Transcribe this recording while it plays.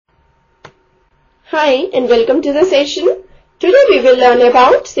Hi and welcome to the session. Today we will learn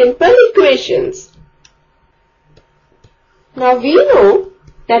about simple equations. Now we know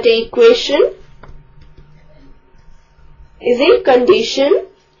that an equation is a condition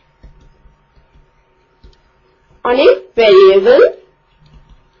on a variable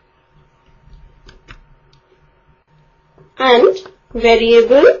and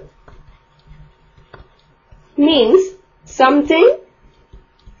variable means something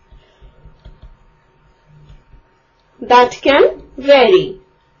that can vary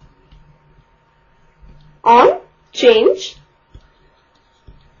or change.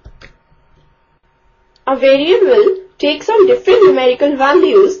 A variable takes on different numerical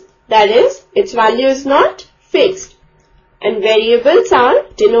values, that is, its value is not fixed, and variables are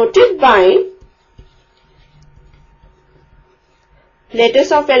denoted by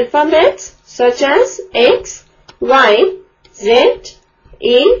letters of alphabets such as X, Y, Z,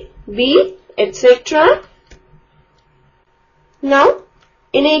 A, B, etc. Now,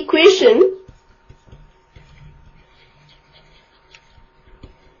 in an equation,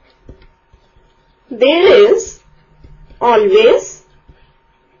 there is always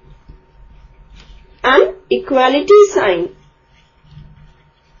an equality sign.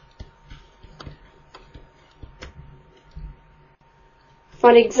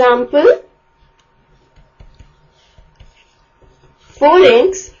 For example,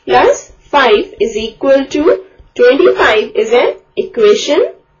 4x plus 5 is equal to 25 is an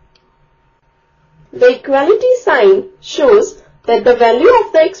equation. The equality sign shows that the value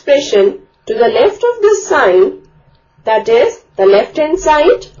of the expression to the left of the sign, that is the left hand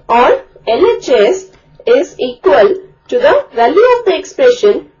side or LHS, is equal to the value of the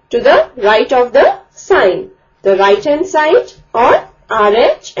expression to the right of the sign, the right hand side or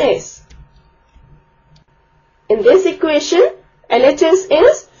RHS. In this equation, LHS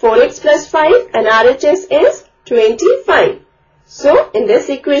is 4x plus 5 and RHS is 25. So, in this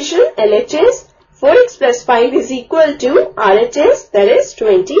equation, LHS 4x plus 5 is equal to RHS, that is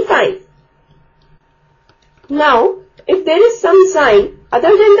 25. Now, if there is some sign other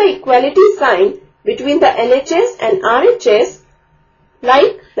than the equality sign between the LHS and RHS,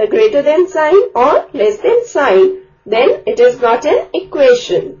 like the greater than sign or less than sign, then it is not an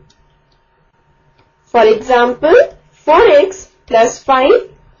equation. For example, 4x plus 5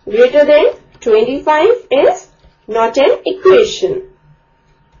 greater than 25 is not an equation.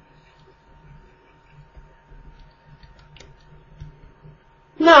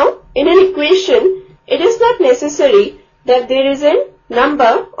 Now, in an equation, it is not necessary that there is a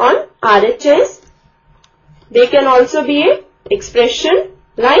number on RHS. There can also be an expression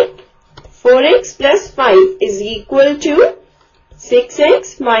like 4x plus 5 is equal to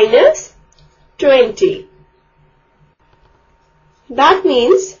 6x minus 20. That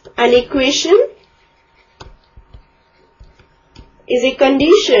means an equation is a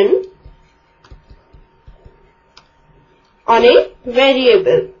condition on a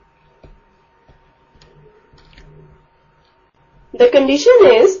variable. The condition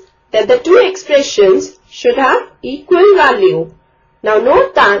is that the two expressions should have equal value. Now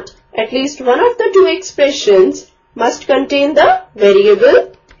note that at least one of the two expressions must contain the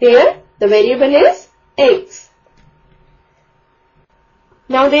variable. Here the variable is x.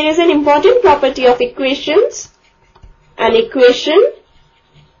 Now there is an important property of equations. An equation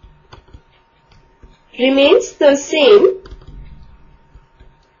remains the same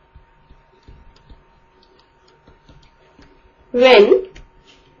when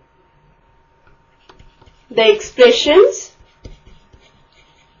the expressions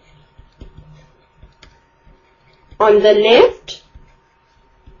on the left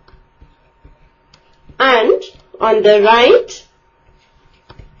and on the right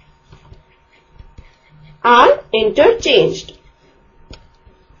are interchanged.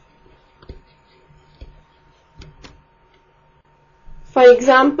 For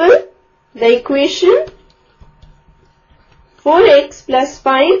example, the equation 4x plus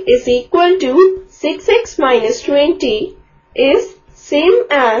 5 is equal to 6x minus 20 is same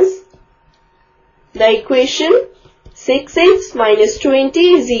as the equation 6x minus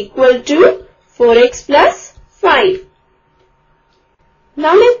 20 is equal to 4x plus 5.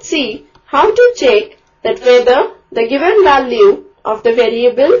 Now let's see how to check that whether the given value of the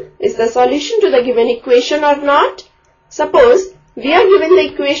variable is the solution to the given equation or not. Suppose we are given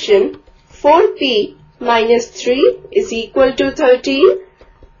the equation 4p minus 3 is equal to 13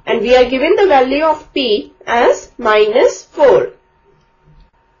 and we are given the value of p as minus 4.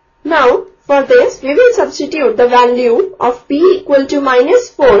 Now for this we will substitute the value of p equal to minus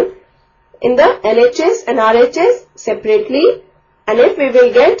 4 in the LHS and RHS separately. And if we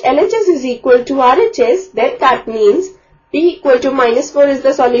will get LHS is equal to RHS, then that means P equal to -4 is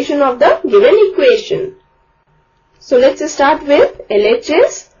the solution of the given equation. So let's start with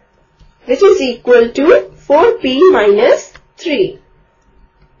LHS, which is equal to 4P minus 3.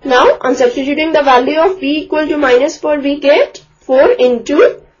 Now on substituting the value of P equal to -4, we get 4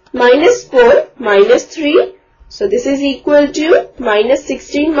 into -4 minus 3. So this is equal to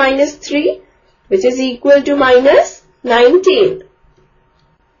 -16 minus 3, which is equal to -19.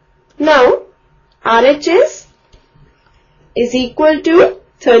 Now RHS is equal to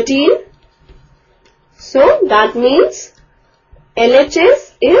 13. So that means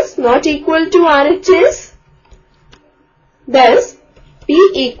LHS is not equal to RHS. Thus P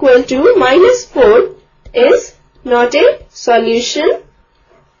equal to -4 is not a solution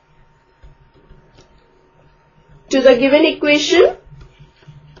to the given equation.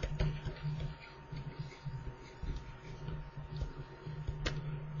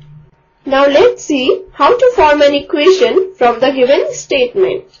 Now let's see how to form an equation from the given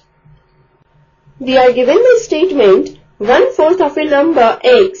statement. We are given the statement 1/4 of a number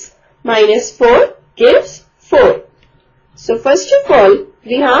x minus 4 gives 4. So first of all,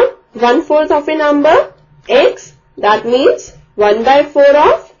 we have 1/4 of a number x, that means 1/4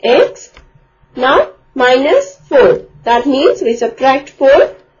 of x. Now minus 4, that means we subtract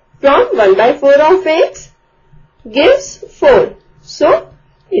 4 from 1/4 of x, gives 4. So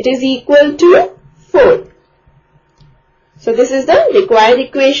it is equal to 4. So this is the required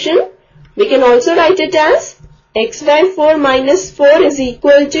equation. We can also write it as x by 4 minus 4 is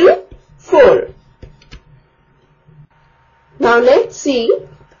equal to 4. Now let's see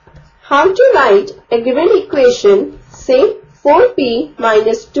how to write a given equation, say 4p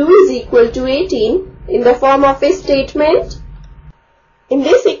minus 2 is equal to 18 in the form of a statement. In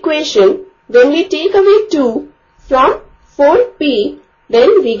this equation, when we take away 2 from 4p,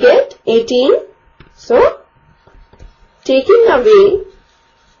 then we get 18. So taking away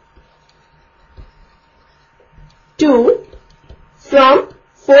 2 from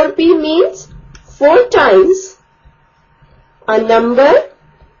 4p means 4 times a number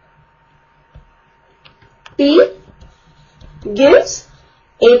p gives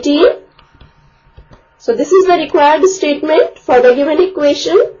 18. So this is the required statement for the given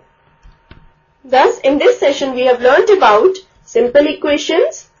equation. Thus in this session we have learnt about simple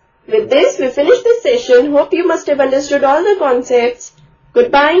equations. With this we finish this session. Hope you must have understood all the concepts.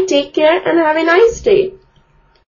 Goodbye, take care and have a nice day.